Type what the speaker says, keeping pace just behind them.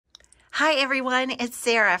Hi everyone, it's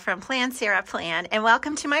Sarah from Plan Sarah Plan, and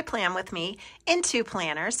welcome to my plan with me in 2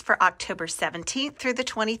 planners for October 17th through the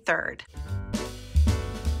 23rd.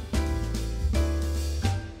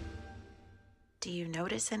 Do you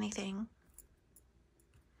notice anything?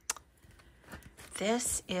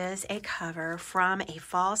 This is a cover from a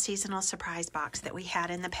fall seasonal surprise box that we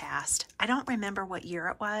had in the past. I don't remember what year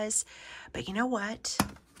it was, but you know what?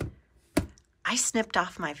 I snipped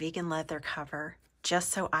off my vegan leather cover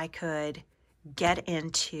just so I could get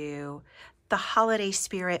into the holiday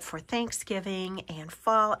spirit for Thanksgiving and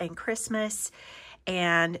fall and Christmas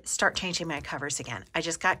and start changing my covers again. I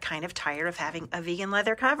just got kind of tired of having a vegan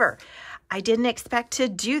leather cover. I didn't expect to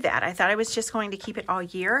do that. I thought I was just going to keep it all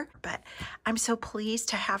year, but I'm so pleased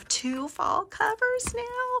to have 2 fall covers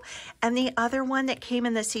now. And the other one that came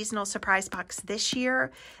in the seasonal surprise box this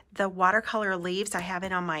year, the watercolor leaves, I have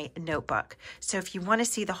it on my notebook. So if you want to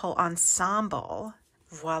see the whole ensemble,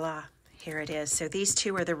 voila, here it is. So these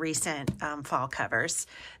 2 are the recent fall covers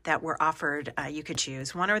that were offered. You could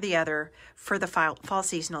choose one or the other for the fall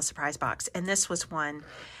seasonal surprise box. And this was one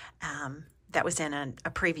that was in a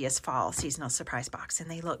previous fall seasonal surprise box.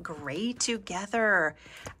 And they look great together.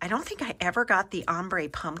 I don't think I ever got the ombre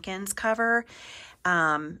pumpkins cover.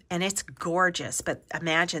 And it's gorgeous. But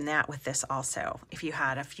imagine that with this also. If you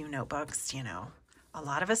had a few notebooks, you know. A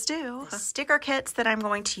lot of us do. The sticker kits that I'm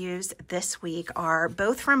going to use this week are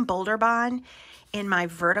both from Bolderbon in my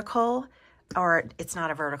vertical, or it's not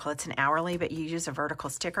a vertical, it's an hourly, but you use a vertical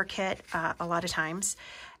sticker kit a lot of times.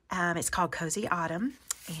 It's called Cozy Autumn,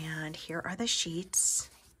 and here are the sheets.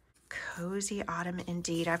 Cozy Autumn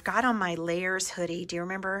indeed. I've got on my Layers hoodie. Do you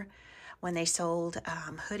remember when they sold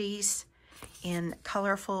hoodies in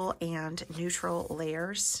colorful and neutral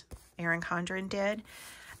layers? Erin Condren did.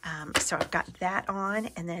 So I've got that on,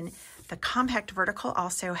 and then the compact vertical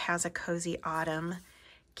also has a Cozy Autumn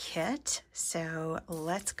kit. So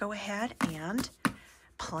let's go ahead and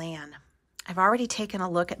plan. I've already taken a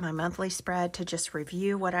look at my monthly spread to just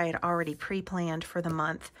review what I had already pre-planned for the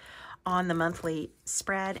month on the monthly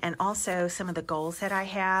spread, and also some of the goals that I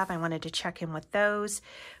have. I wanted to check in with those.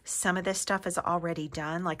 Some of this stuff is already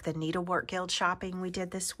done, like the Needlework Guild shopping we did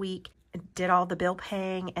this week. Did all the bill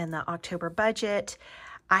paying and the October budget.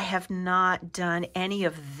 I have not done any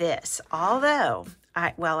of this, although,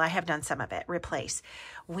 I have done some of it. Replace.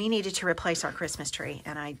 We needed to replace our Christmas tree,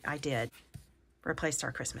 and I did. Replaced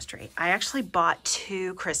our Christmas tree. I actually bought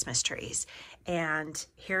 2 Christmas trees, and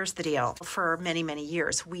here's the deal. For many, many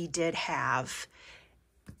years, we did have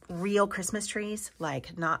real Christmas trees,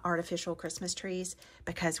 like not artificial Christmas trees,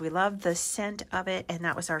 because we loved the scent of it, and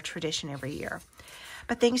that was our tradition every year.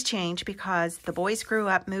 But things changed because the boys grew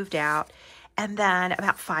up, moved out, and then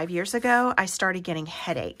about 5 years ago, I started getting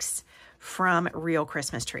headaches from real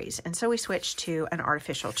Christmas trees. And so we switched to an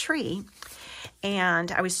artificial tree.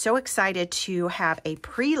 And I was so excited to have a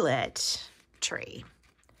pre-lit tree.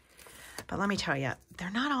 But let me tell you,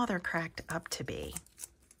 they're not all they're cracked up to be.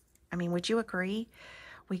 I mean, would you agree?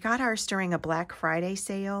 We got ours during a Black Friday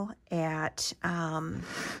sale at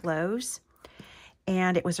Lowe's.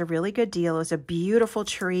 And it was a really good deal. It was a beautiful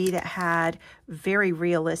tree that had very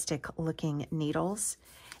realistic looking needles.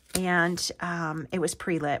 And it was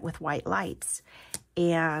pre-lit with white lights.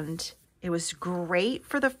 And it was great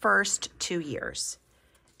for the first 2 years.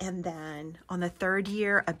 And then on the 3rd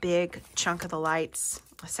year, a big chunk of the lights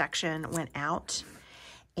section went out.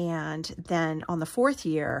 And then on the 4th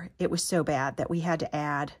year, it was so bad that we had to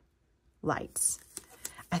add lights.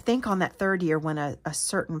 I think on that 3rd year, when a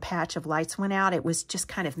certain patch of lights went out, it was just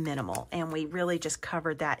kind of minimal. And we really just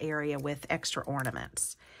covered that area with extra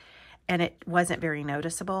ornaments. And it wasn't very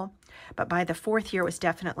noticeable. But by the 4th year, it was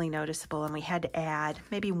definitely noticeable. And we had to add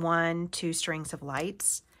maybe 1-2 strings of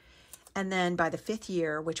lights. And then by the 5th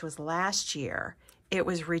year, which was last year, it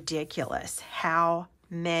was ridiculous how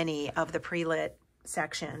many of the pre-lit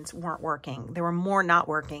sections weren't working. There were more not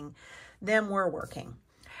working than were working.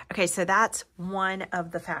 Okay, so that's one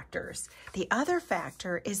of the factors. The other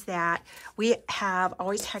factor is that we have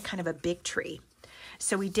always had kind of a big tree.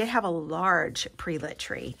 So we did have a large pre-lit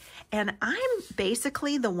tree. And I'm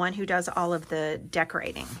basically the one who does all of the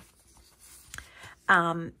decorating.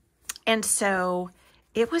 And so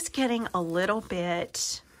it was getting a little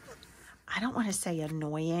bit, I don't want to say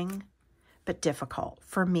annoying, but difficult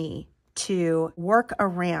for me to work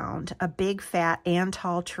around a big, fat, and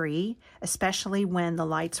tall tree, especially when the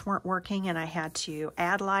lights weren't working and I had to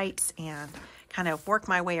add lights and kind of work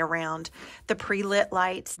my way around the pre-lit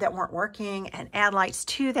lights that weren't working and add lights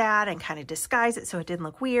to that and kind of disguise it so it didn't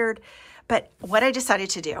look weird. But what I decided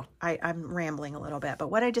to do, I'm rambling a little bit, but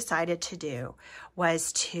what I decided to do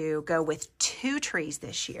was to go with 2 trees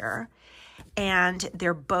this year, and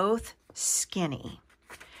they're both skinny.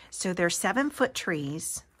 So they're 7-foot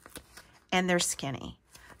trees and they're skinny.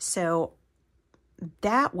 So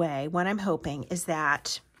that way, what I'm hoping is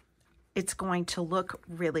that it's going to look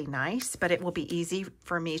really nice, but it will be easy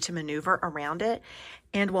for me to maneuver around it.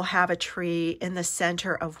 And we'll have a tree in the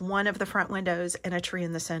center of one of the front windows and a tree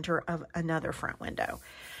in the center of another front window.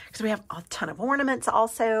 Because we have a ton of ornaments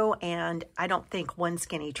also, and I don't think one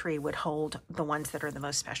skinny tree would hold the ones that are the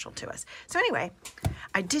most special to us. So anyway,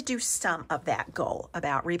 I did do some of that goal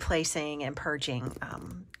about replacing and purging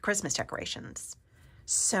Christmas decorations.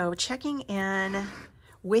 So checking in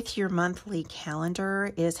with your monthly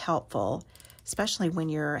calendar is helpful, especially when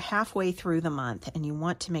you're halfway through the month and you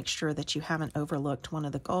want to make sure that you haven't overlooked one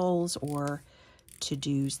of the goals or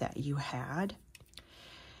to-dos that you had.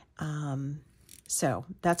 So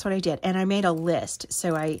that's what I did. And I made a list.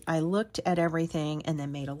 So I looked at everything and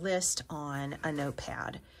then made a list on a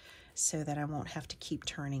notepad so that I won't have to keep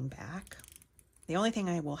turning back. The only thing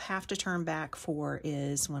I will have to turn back for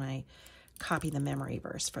is when I copy the memory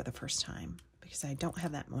verse for the first time, because I don't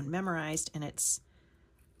have that one memorized and it's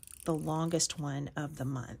the longest one of the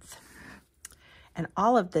month. And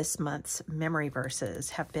all of this month's memory verses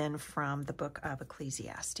have been from the book of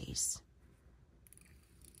Ecclesiastes.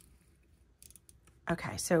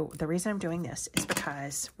 Okay, so the reason I'm doing this is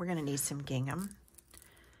because we're going to need some gingham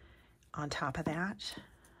on top of that.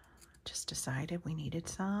 Just decided we needed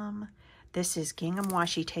some. This is gingham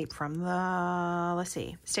washi tape from the, let's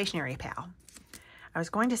see, Stationery Pal. I was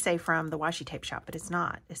going to say from the washi tape shop, but it's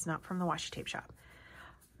not. It's not from the washi tape shop.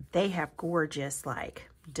 They have gorgeous, like,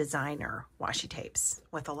 designer washi tapes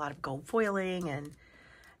with a lot of gold foiling and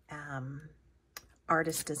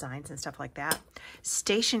artist designs and stuff like that.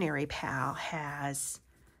 Stationery Pal has,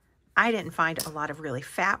 I didn't find a lot of really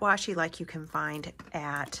fat washi like you can find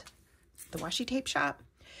at the washi tape shop,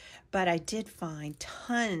 but I did find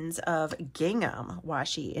tons of gingham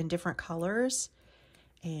washi in different colors,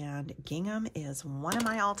 and gingham is one of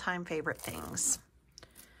my all-time favorite things.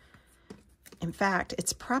 In fact,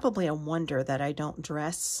 it's probably a wonder that I don't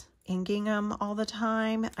dress in gingham all the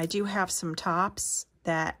time. I do have some tops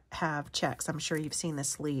that have checks. I'm sure you've seen the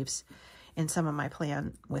sleeves in some of my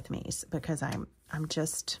plan with me's, because I'm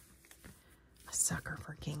just a sucker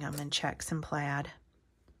for gingham and checks and plaid.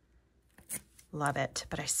 Love it.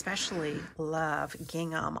 But I especially love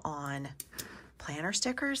gingham on planner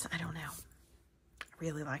stickers. I don't know. I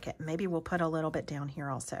really like it. Maybe we'll put a little bit down here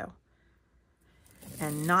also.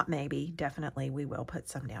 And not maybe, definitely we will put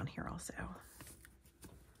some down here also.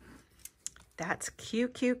 That's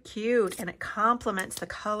cute, cute, cute. And it complements the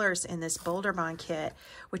colors in this Bolderbon kit,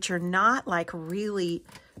 which are not like really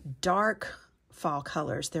dark fall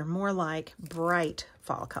colors. They're more like bright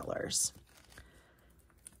fall colors.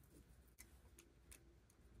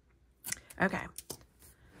 Okay.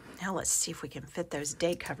 Now let's see if we can fit those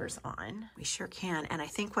date covers on. We sure can. And I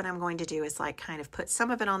think what I'm going to do is like kind of put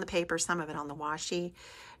some of it on the paper, some of it on the washi,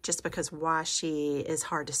 just because washi is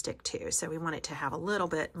hard to stick to. So we want it to have a little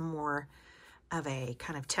bit more of a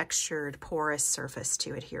kind of textured, porous surface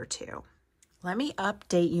to adhere to. Let me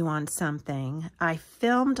update you on something. I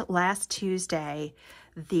filmed last Tuesday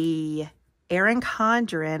the Erin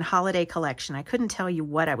Condren holiday collection. I couldn't tell you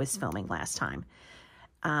what I was filming last time.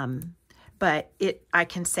 But I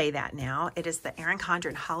can say that now. It is the Erin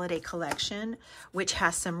Condren holiday collection, which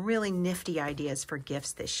has some really nifty ideas for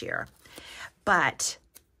gifts this year. But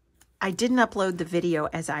I didn't upload the video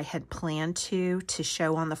as I had planned to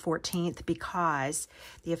show on the 14th because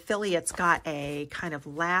the affiliates got a kind of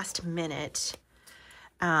last minute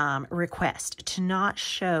request to not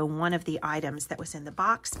show one of the items that was in the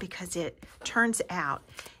box because it turns out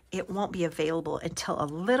it won't be available until a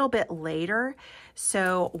little bit later.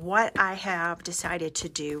 So what I have decided to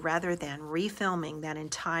do, rather than refilming that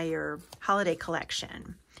entire holiday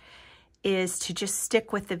collection, is to just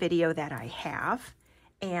stick with the video that I have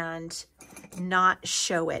and not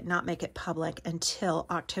show it, not make it public until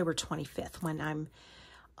October 25th, when I'm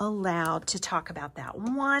allowed to talk about that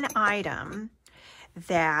one item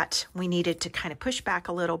that we needed to kind of push back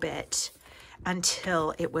a little bit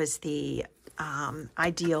until it was the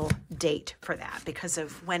ideal date for that because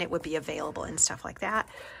of when it would be available and stuff like that.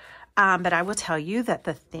 But I will tell you that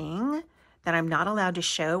the thing that I'm not allowed to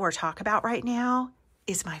show or talk about right now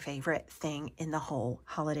is my favorite thing in the whole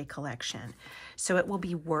holiday collection. So it will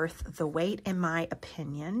be worth the wait, in my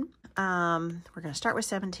opinion. We're going to start with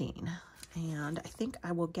 17. And I think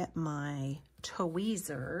I will get my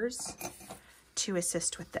tweezers to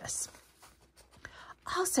assist with this.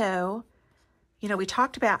 Also, you know, we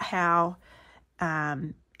talked about how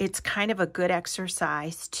it's kind of a good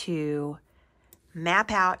exercise to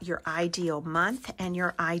map out your ideal month and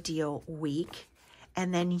your ideal week,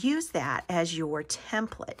 and then use that as your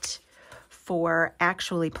template for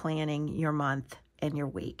actually planning your month and your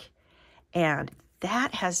week. And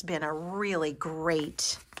that has been a really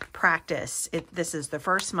great practice. This is the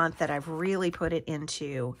first month that I've really put it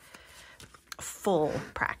into full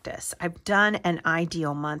practice. I've done an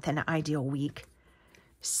ideal month and ideal week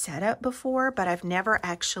setup before, but I've never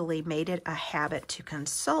actually made it a habit to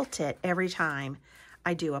consult it every time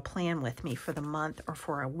I do a plan with me for the month or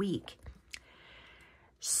for a week.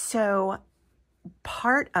 So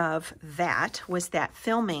part of that was that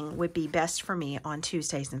filming would be best for me on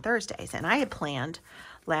Tuesdays and Thursdays. And I had planned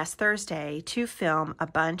last Thursday to film a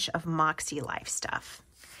bunch of Moxie Life stuff,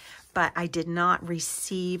 but I did not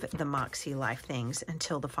receive the Moxie Life things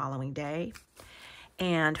until the following day.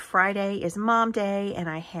 And Friday is Mom Day, and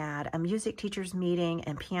I had a music teacher's meeting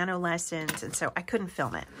and piano lessons, and so I couldn't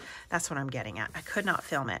film it. That's what I'm getting at. I could not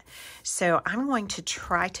film it. So I'm going to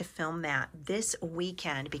try to film that this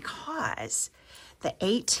weekend, because the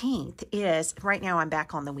 18th is, right now I'm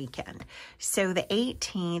back on the weekend. So the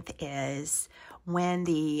 18th is when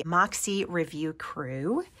the Moxie Review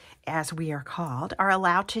Crew, as we are called, are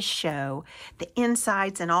allowed to show the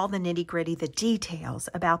insides and all the nitty-gritty, the details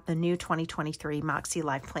about the new 2023 Moxie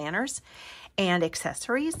Life planners and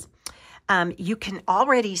accessories. You can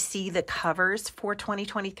already see the covers for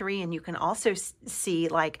 2023, and you can also see,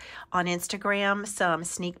 like on Instagram, some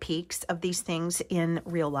sneak peeks of these things in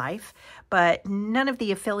real life. But none of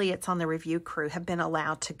the affiliates on the review crew have been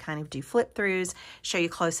allowed to kind of do flip throughs, show you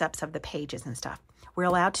close-ups of the pages and stuff. We're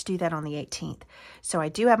allowed to do that on the 18th. So I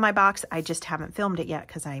do have my box. I just haven't filmed it yet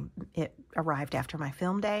because it arrived after my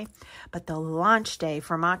film day. But the launch day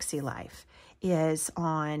for Moxie Life is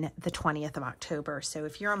on the 20th of October. So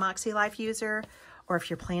if you're a Moxie Life user, or if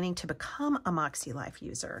you're planning to become a Moxie Life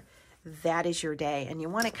user, that is your day. And you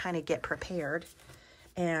want to kind of get prepared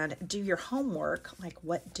and do your homework. Like,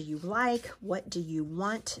 what do you like? What do you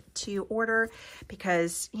want to order?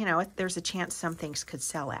 Because, you know, there's a chance some things could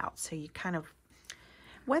sell out. So you kind of,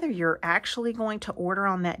 whether you're actually going to order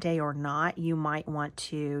on that day or not, you might want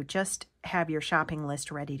to just have your shopping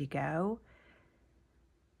list ready to go.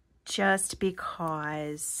 Just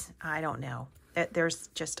because, I don't know, there's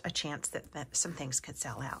just a chance that some things could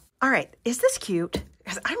sell out. All right, is this cute?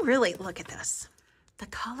 Because I'm really, look at this. The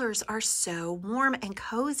colors are so warm and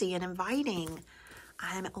cozy and inviting.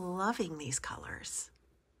 I'm loving these colors.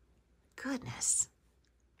 Goodness.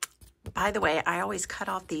 By the way, I always cut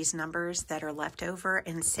off these numbers that are left over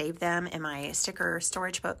and save them in my sticker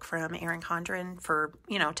storage book from Erin Condren for,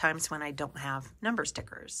 you know, times when I don't have number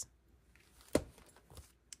stickers.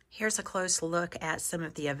 Here's a close look at some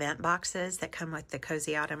of the event boxes that come with the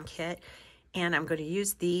Cozy Autumn kit. And I'm going to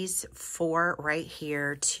use these 4 right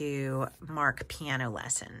here to mark piano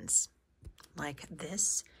lessons like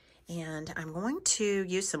this. And I'm going to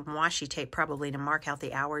use some washi tape probably to mark out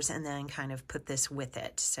the hours and then kind of put this with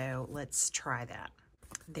it. So let's try that.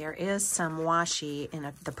 There is some washi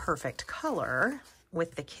in the perfect color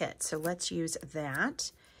with the kit. So let's use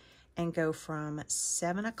that and go from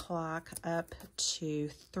 7 o'clock up to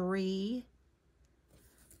 3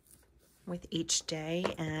 with each day,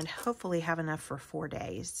 and hopefully have enough for 4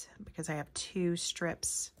 days because I have 2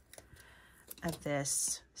 strips of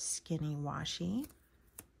this skinny washi.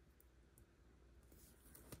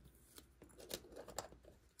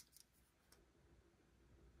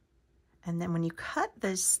 And then when you cut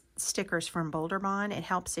the stickers from Bolderbon, it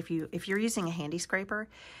helps if you're using a handy scraper,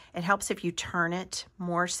 it helps if you turn it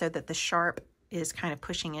more so that the sharp is kind of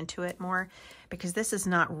pushing into it more, because this is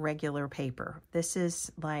not regular paper. This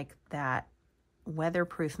is like that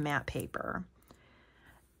weatherproof matte paper,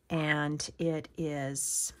 and it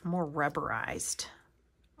is more rubberized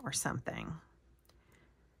or something.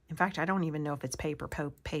 In fact, I don't even know if it's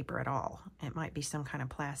paper at all. It might be some kind of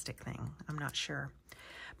plastic thing. I'm not sure.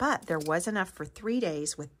 But there was enough for 3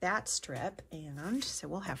 days with that strip, and so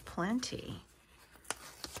we'll have plenty.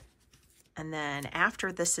 And then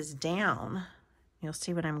after this is down, you'll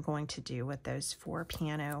see what I'm going to do with those 4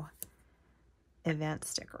 piano event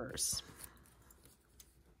stickers.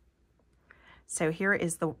 So here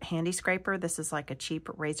is the handy scraper. This is like a cheap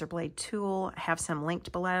razor blade tool. I have some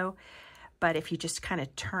linked below, but if you just kind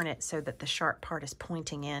of turn it so that the sharp part is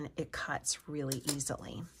pointing in, it cuts really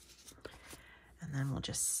easily. And then we'll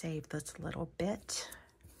just save this little bit.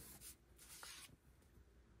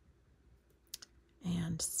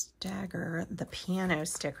 And stagger the piano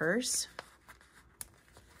stickers.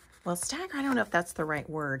 Well, stagger, I don't know if that's the right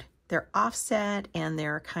word. They're offset and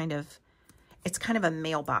they're kind of, it's kind of a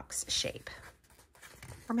mailbox shape.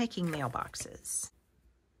 We're making mailboxes.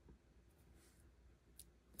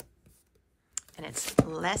 And it's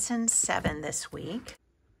lesson 7 this week.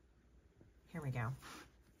 Here we go.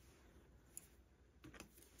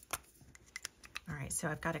 All right, so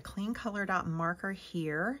I've got a clean color dot marker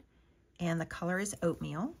here, and the color is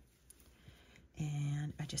oatmeal.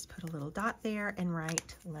 And I just put a little dot there and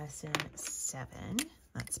write lesson 7.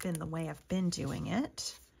 That's been the way I've been doing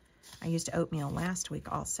it. I used oatmeal last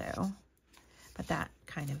week also, but that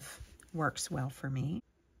kind of works well for me.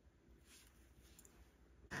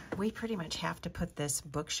 We pretty much have to put this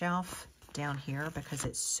bookshelf down here because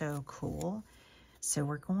it's so cool. So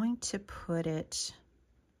we're going to put it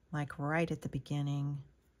like right at the beginning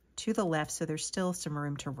to the left, so there's still some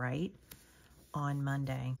room to write on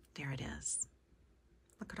Monday. There it is.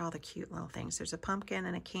 Look at all the cute little things. There's a pumpkin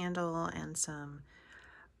and a candle and some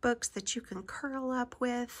books that you can curl up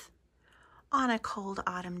with on a cold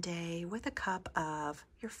autumn day with a cup of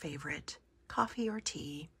your favorite coffee or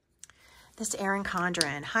tea. This Erin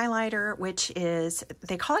Condren highlighter, which is,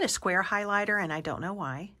 they call it a square highlighter, and I don't know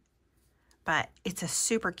why, but it's a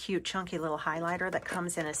super cute chunky little highlighter that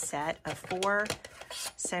comes in a set of 4.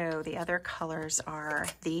 So the other colors are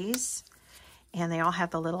these, and they all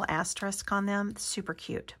have the little asterisk on them. Super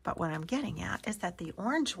cute. But what I'm getting at is that the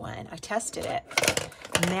orange one, I tested it,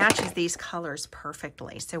 matches these colors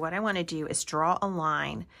perfectly. So what I want to do is draw a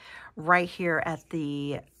line right here at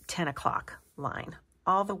the 10 o'clock line,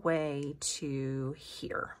 all the way to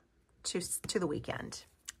here, to the weekend.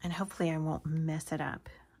 And hopefully I won't mess it up.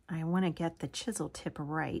 I want to get the chisel tip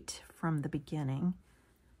right from the beginning.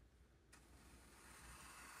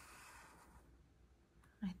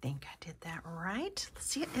 I think I did that right. Let's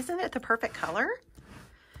see, isn't it the perfect color?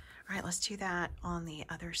 All right, let's do that on the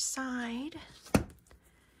other side.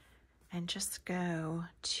 And just go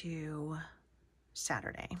to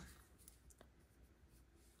Saturday.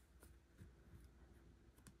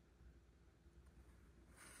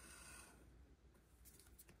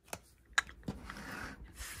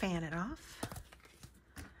 Fan it off.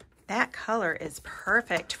 That color is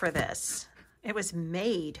perfect for this. It was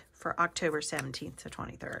made for October 17th to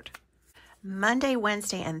 23rd. Monday,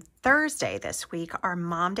 Wednesday, and Thursday this week are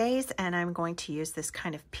Mom Days, and I'm going to use this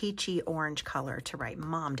kind of peachy orange color to write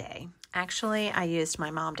Mom Day. Actually, I used my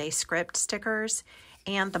Mom Day script stickers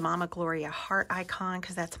and the Mama Gloria heart icon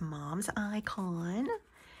because that's Mom's icon.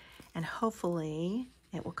 And hopefully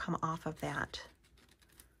it will come off of that.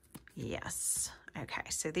 Yes. Okay,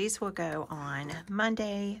 so these will go on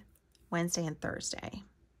Monday, Wednesday, and Thursday.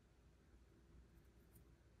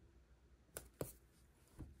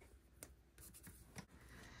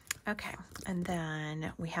 Okay, and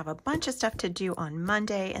then we have a bunch of stuff to do on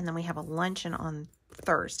Monday, and then we have a luncheon on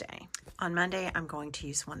Thursday. On Monday, I'm going to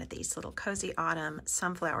use one of these little Cozy Autumn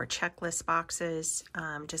Sunflower checklist boxes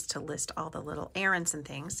just to list all the little errands and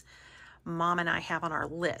things Mom and I have on our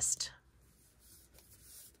list.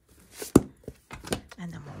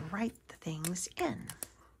 And then we'll write the things in.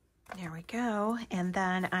 There we go. And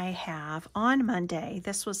then I have on Monday,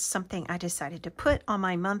 this was something I decided to put on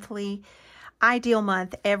my monthly ideal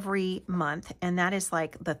month every month, and that is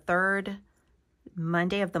like the 3rd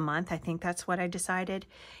Monday of the month. I think that's what I decided,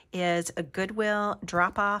 is a Goodwill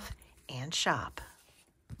drop off and shop,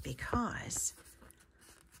 because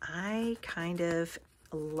I kind of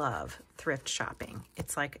love thrift shopping.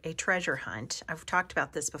 It's like a treasure hunt. I've talked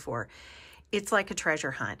about this before. It's like a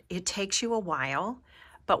treasure hunt. It takes you a while,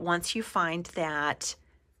 but once you find that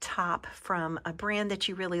top from a brand that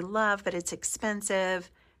you really love, but it's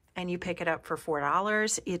expensive, and you pick it up for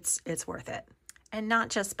 $4, it's worth it. And not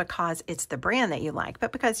just because it's the brand that you like,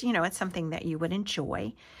 but because, you know, it's something that you would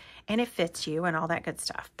enjoy and it fits you and all that good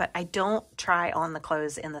stuff. But I don't try on the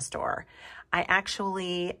clothes in the store. I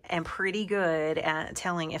actually am pretty good at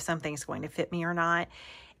telling if something's going to fit me or not.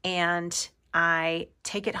 And I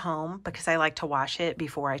take it home because I like to wash it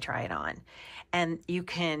before I try it on. And you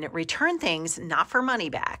can return things, not for money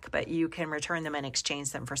back, but you can return them and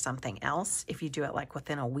exchange them for something else if you do it like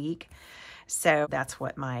within a week. So that's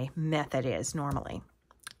what my method is normally.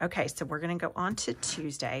 Okay, so we're going to go on to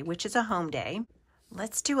Tuesday, which is a home day.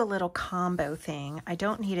 Let's do a little combo thing. I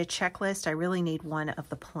don't need a checklist. I really need one of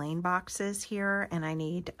the plain boxes here, and I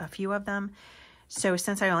need a few of them. So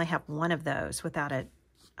since I only have one of those without a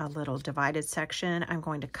little divided section, I'm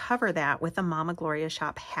going to cover that with a Mama Gloria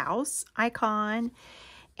Shop house icon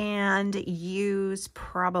and use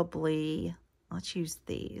probably, let's use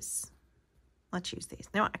these. Let's use these.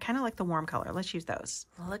 No, I kind of like the warm color. Let's use those.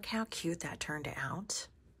 Look how cute that turned out.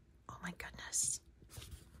 Oh my goodness.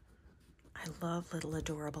 I love little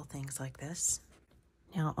adorable things like this.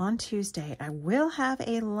 Now on Tuesday, I will have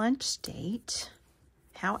a lunch date.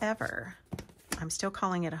 However, I'm still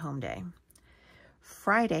calling it a home day.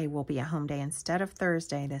 Friday will be a home day instead of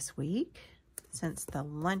Thursday this week, since the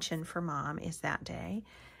luncheon for Mom is that day.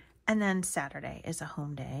 And then Saturday is a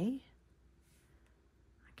home day.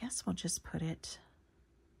 I guess we'll just put it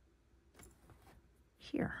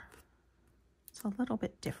here. It's a little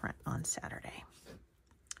bit different on Saturday.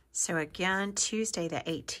 So again, Tuesday the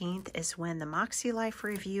 18th is when the Moxie Life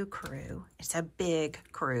Review crew, it's a big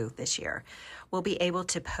crew this year, will be able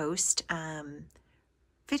to post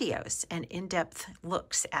videos and in-depth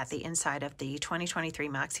looks at the inside of the 2023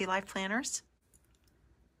 Moxie Life planners.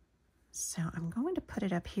 So I'm going to put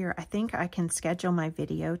it up here. I think I can schedule my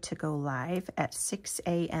video to go live at 6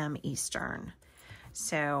 a.m. Eastern.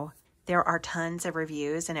 So there are tons of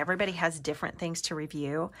reviews and everybody has different things to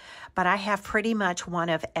review, but I have pretty much one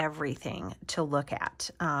of everything to look at.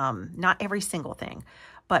 Not every single thing,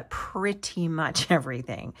 but pretty much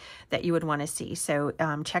everything that you would want to see. So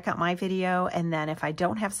check out my video, and then if I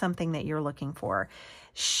don't have something that you're looking for,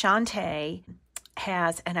 Shantae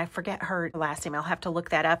has, and I forget her last name, I'll have to look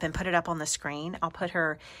that up and put it up on the screen. I'll put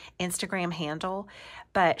her Instagram handle,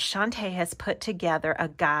 but Shantae has put together a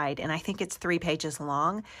guide, and I think it's 3 pages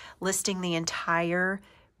long, listing the entire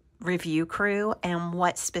review crew and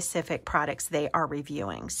what specific products they are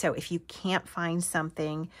reviewing. So if you can't find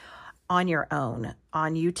something on your own,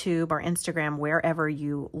 on YouTube or Instagram, wherever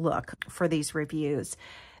you look for these reviews,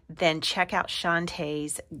 then check out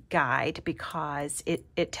Shantae's guide, because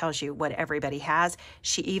it tells you what everybody has.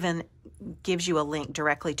 She even gives you a link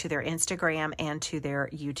directly to their Instagram and to their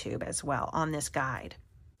YouTube as well on this guide.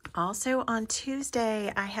 Also on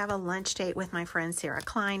Tuesday, I have a lunch date with my friend Sarah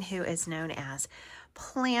Klein, who is known as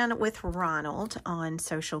Plan with Ronald on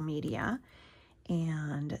social media.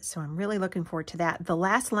 And so I'm really looking forward to that. The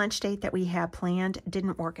last lunch date that we had planned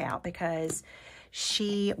didn't work out because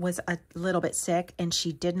she was a little bit sick and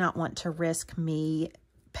she did not want to risk me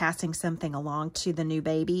passing something along to the new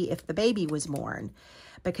baby if the baby was born,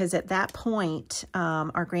 because at that point,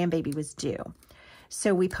 our grandbaby was due.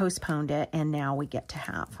 So we postponed it, and now we get to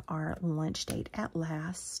have our lunch date at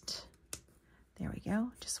last. There we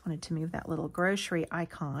go. Just wanted to move that little grocery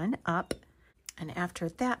icon up. And after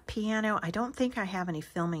that piano, I don't think I have any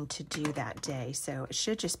filming to do that day. So it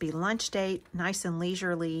should just be lunch date, nice and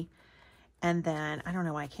leisurely. And then, I don't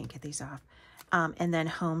know why I can't get these off. And then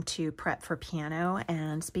home to prep for piano.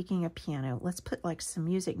 And speaking of piano, let's put like some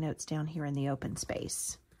music notes down here in the open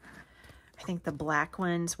space. I think the black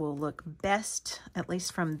ones will look best, at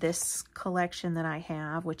least from this collection that I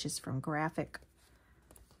have, which is from Graphics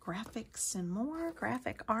and More,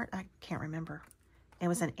 Graphic Art. I can't remember. It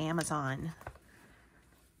was an Amazon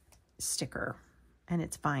sticker, and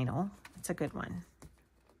it's vinyl. It's a good one.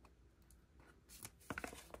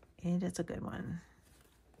 It is a good one.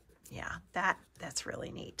 Yeah, that's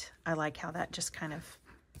really neat. I like how that just kind of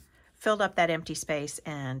filled up that empty space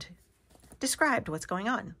and described what's going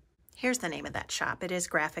on. Here's the name of that shop. It is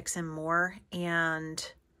Graphics and More,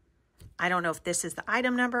 and I don't know if this is the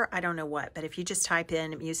item number. I don't know what, but if you just type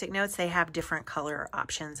in music notes, they have different color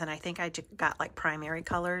options, and I think I got like primary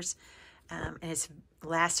colors, and it's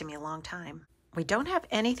lasted me a long time. We don't have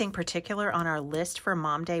anything particular on our list for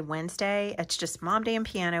Mom Day Wednesday. It's just Mom Day and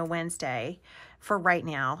Piano Wednesday for right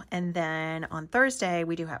now. And then on Thursday,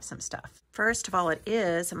 we do have some stuff. First of all, it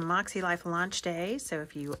is Moxie Life launch day. So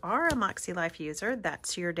if you are a Moxie Life user,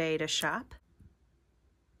 that's your day to shop.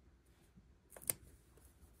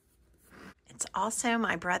 It's also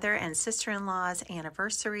my brother and sister-in-law's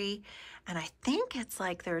anniversary. And I think it's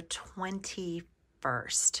like their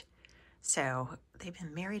 21st. So they've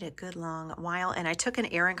been married a good long while. And I took an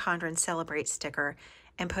Erin Condren Celebrate sticker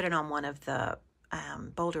and put it on one of the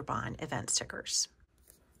Bolderbon event stickers.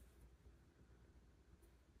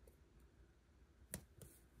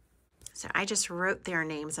 So I just wrote their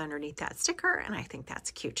names underneath that sticker, and I think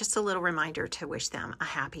that's cute. Just a little reminder to wish them a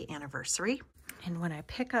happy anniversary. And when I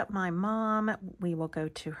pick up my mom, we will go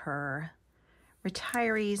to her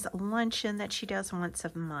retirees luncheon that she does once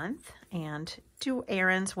a month and do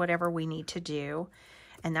errands, whatever we need to do.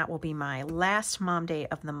 And that will be my last Mom Day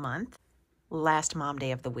of the month. Last Mom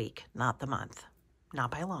Day of the week, not the month. Not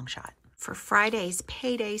by a long shot. For Friday's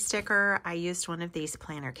payday sticker, I used one of these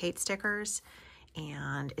Planner Kate stickers,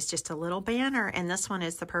 and it's just a little banner, and this one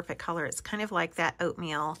is the perfect color. It's kind of like that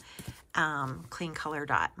oatmeal clean color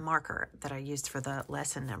dot marker that I used for the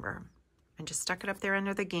lesson number, and just stuck it up there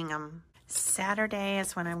under the gingham. Saturday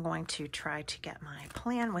is when I'm going to try to get my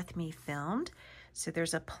Plan With Me filmed. So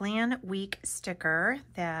there's a Plan Week sticker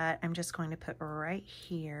that I'm just going to put right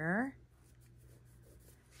here.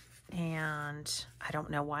 And I don't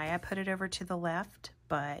know why I put it over to the left,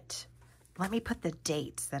 but let me put the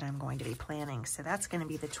dates that I'm going to be planning. So that's going to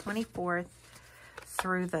be the 24th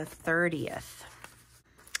through the 30th.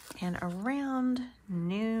 And around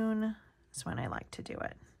noon is when I like to do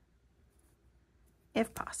it,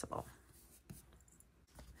 if possible.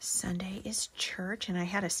 Sunday is church, and I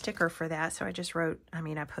had a sticker for that, so I just wrote, I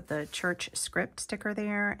put the church script sticker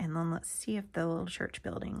there, and then let's see if the little church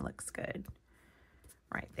building looks good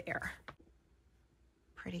right there.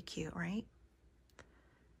 Pretty cute, right?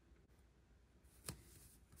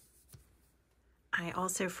 I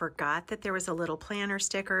also forgot that there was a little planner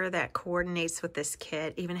sticker that coordinates with this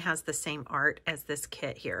kit, even has the same art as this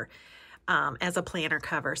kit here. As a planner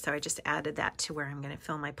cover, so I just added that to where I'm going to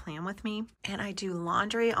film my Plan With Me. And I do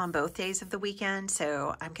laundry on both days of the weekend,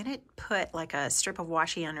 so I'm going to put like a strip of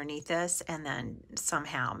washi underneath this and then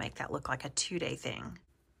somehow make that look like a 2-day thing.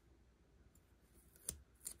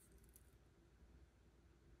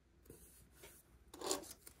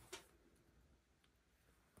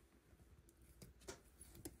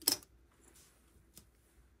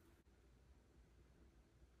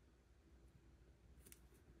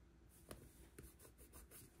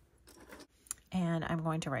 And I'm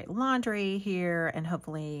going to write laundry here and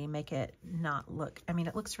hopefully make it not look,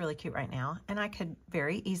 it looks really cute right now. And I could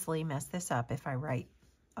very easily mess this up if I write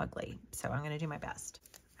ugly. So I'm going to do my best.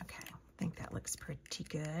 Okay, I think that looks pretty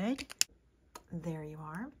good. There you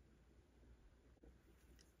are.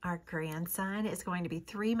 Our grandson is going to be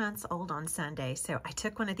 3 months old on Sunday. So I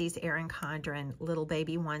took one of these Erin Condren little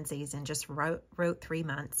baby onesies and just wrote 3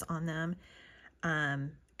 months on them.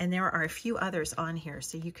 And there are a few others on here,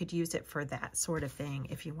 so you could use it for that sort of thing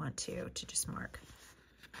if you want to just mark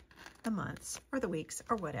the months or the weeks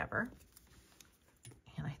or whatever.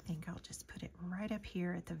 And I think I'll just put it right up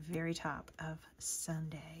here at the very top of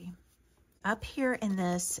Sunday. Up here in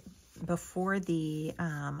this, before the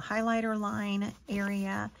highlighter line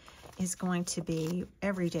area, is going to be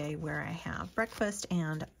every day where I have breakfast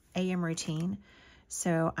and AM routine.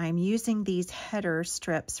 So I'm using these header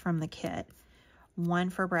strips from the kit. One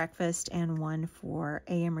for breakfast and one for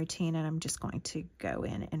AM routine, and I'm just going to go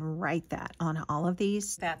in and write that on all of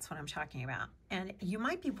these. That's what I'm talking about. And you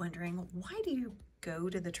might be wondering, why do you go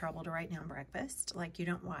to the trouble to write down breakfast? Like, you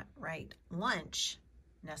don't write lunch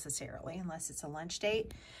necessarily, unless it's a lunch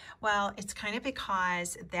date. Well, it's kind of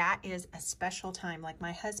because that is a special time. Like,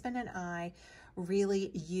 my husband and I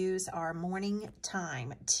really use our morning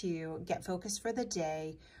time to get focused for the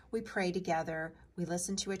day. We pray together. We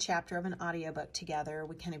listen to a chapter of an audiobook together.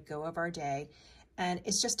 We kind of go over our day. And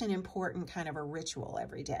it's just an important kind of a ritual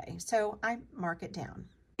every day. So I mark it down.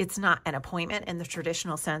 It's not an appointment in the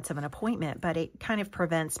traditional sense of an appointment, but it kind of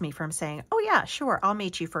prevents me from saying, oh yeah, sure, I'll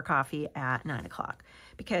meet you for coffee at 9 o'clock.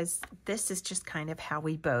 Because this is just kind of how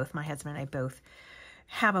we both, my husband and I both,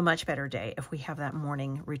 have a much better day if we have that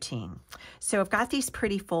morning routine. So I've got these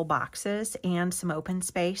pretty full boxes and some open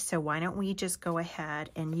space. So why don't we just go ahead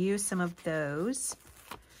and use some of those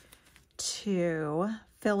to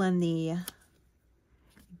fill in the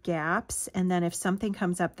gaps. And then if something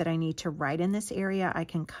comes up that I need to write in this area, I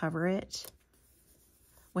can cover it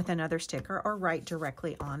with another sticker or write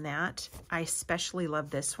directly on that. I especially love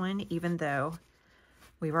this one, even though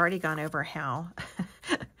we've already gone over how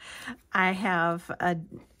I have I've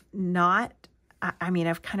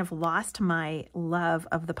kind of lost my love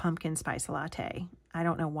of the pumpkin spice latte. I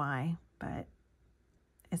don't know why, but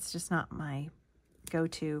it's just not my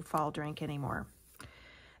go-to fall drink anymore.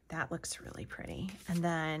 That looks really pretty. And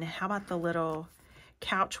then how about the little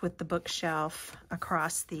couch with the bookshelf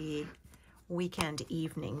across the weekend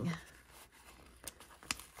evening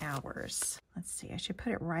hours? Let's see, I should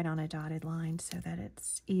put it right on a dotted line so that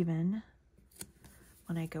it's even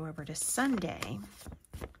when I go over to Sunday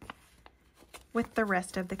with the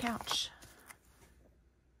rest of the couch.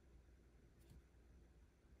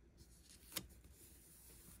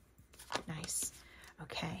 Nice.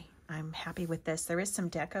 Okay, I'm happy with this. There is some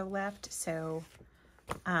deco left, so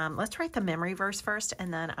let's write the memory verse first,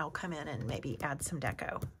 and then I'll come in and maybe add some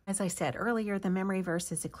deco. As I said earlier, the memory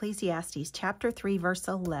verse is Ecclesiastes chapter 3, verse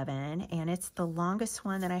 11, and it's the longest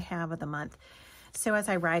one that I have of the month. So as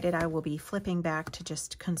I write it, I will be flipping back to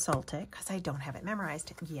just consult it because I don't have it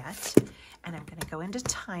memorized yet. And I'm going to go into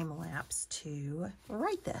time lapse to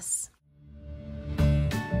write this.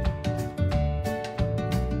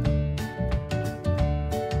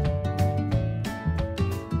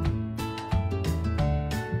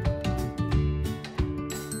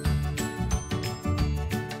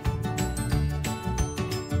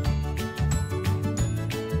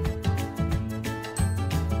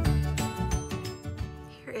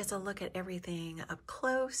 Here's a look at everything up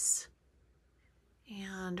close.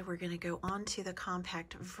 And we're going to go on to the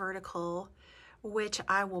compact vertical, which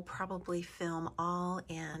I will probably film all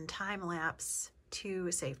in time lapse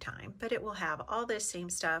to save time, but it will have all this same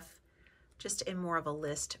stuff, just in more of a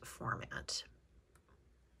list format.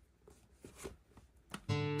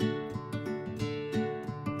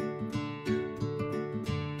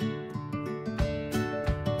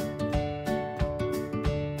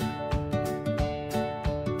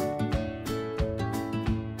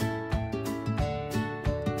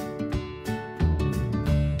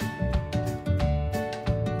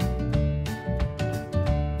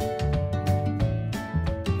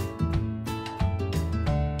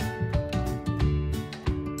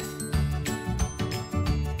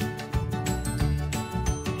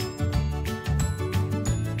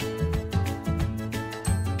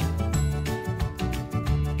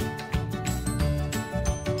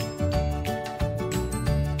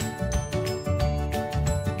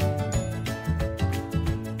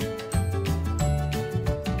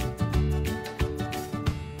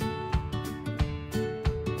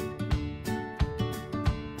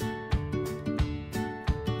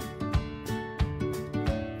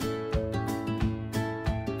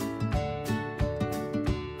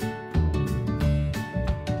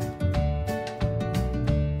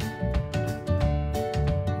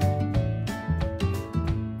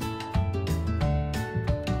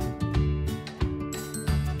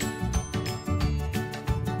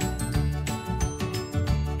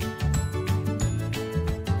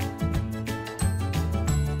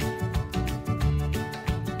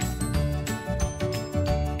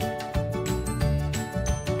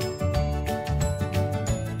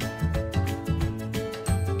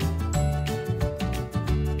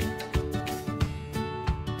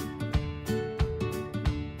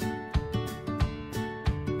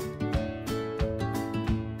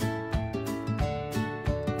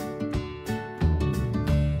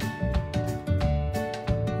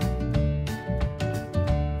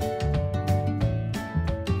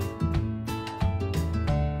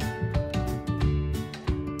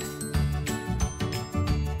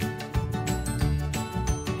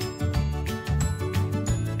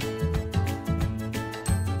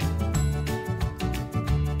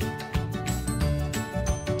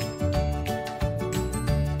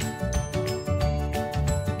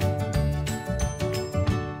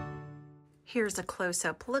 Here's a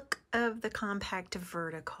close-up look of the compact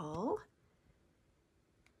vertical.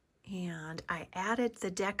 And I added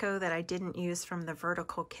the deco that I didn't use from the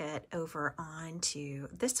vertical kit over onto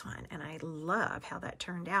this one. And I love how that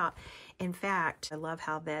turned out. In fact, I love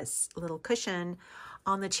how this little cushion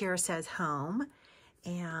on the chair says home.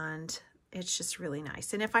 And it's just really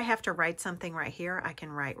nice. And if I have to write something right here, I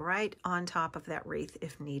can write right on top of that wreath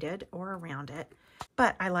if needed, or around it.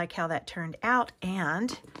 But I like how that turned out.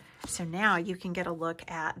 And so now you can get a look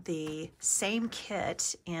at the same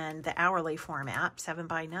kit in the hourly format,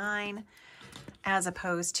 7x9, as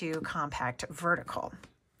opposed to compact vertical.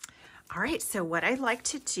 All right, so what I like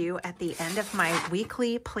to do at the end of my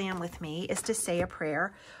weekly plan with me is to say a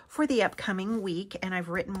prayer for the upcoming week. And I've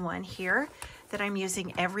written one here that I'm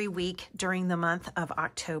using every week during the month of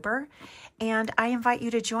October. And I invite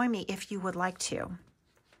you to join me if you would like to.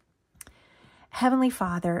 Heavenly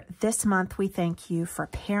Father, this month we thank you for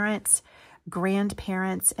parents,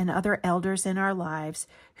 grandparents, and other elders in our lives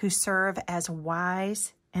who serve as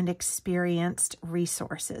wise and experienced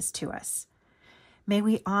resources to us. May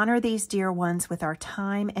we honor these dear ones with our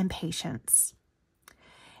time and patience.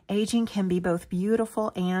 Aging can be both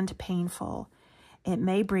beautiful and painful. It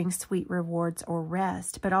may bring sweet rewards or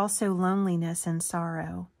rest, but also loneliness and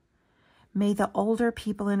sorrow. May the older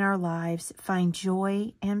people in our lives find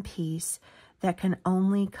joy and peace that can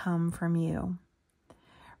only come from you.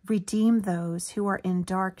 Redeem those who are in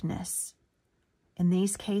darkness. In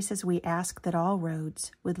these cases, we ask that all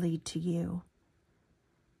roads would lead to you.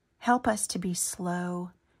 Help us to be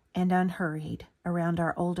slow and unhurried around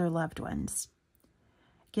our older loved ones.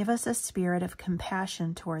 Give us a spirit of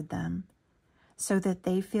compassion toward them so that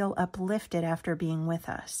they feel uplifted after being with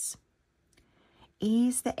us.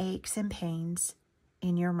 Ease the aches and pains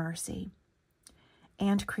in your mercy,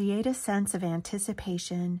 and create a sense of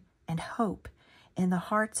anticipation and hope in the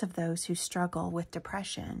hearts of those who struggle with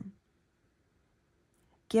depression.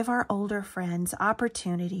 Give our older friends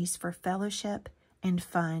opportunities for fellowship and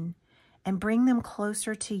fun, and bring them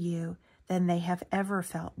closer to you than they have ever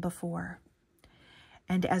felt before.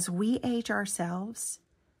 And as we age ourselves,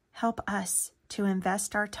 help us to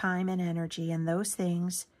invest our time and energy in those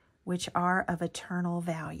things which are of eternal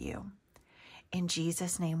value. In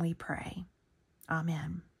Jesus' name we pray.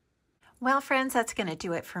 Amen. Well, friends, that's going to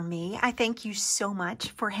do it for me. I thank you so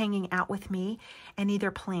much for hanging out with me and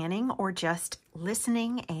either planning or just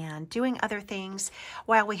listening and doing other things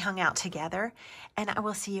while we hung out together. And I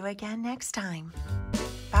will see you again next time.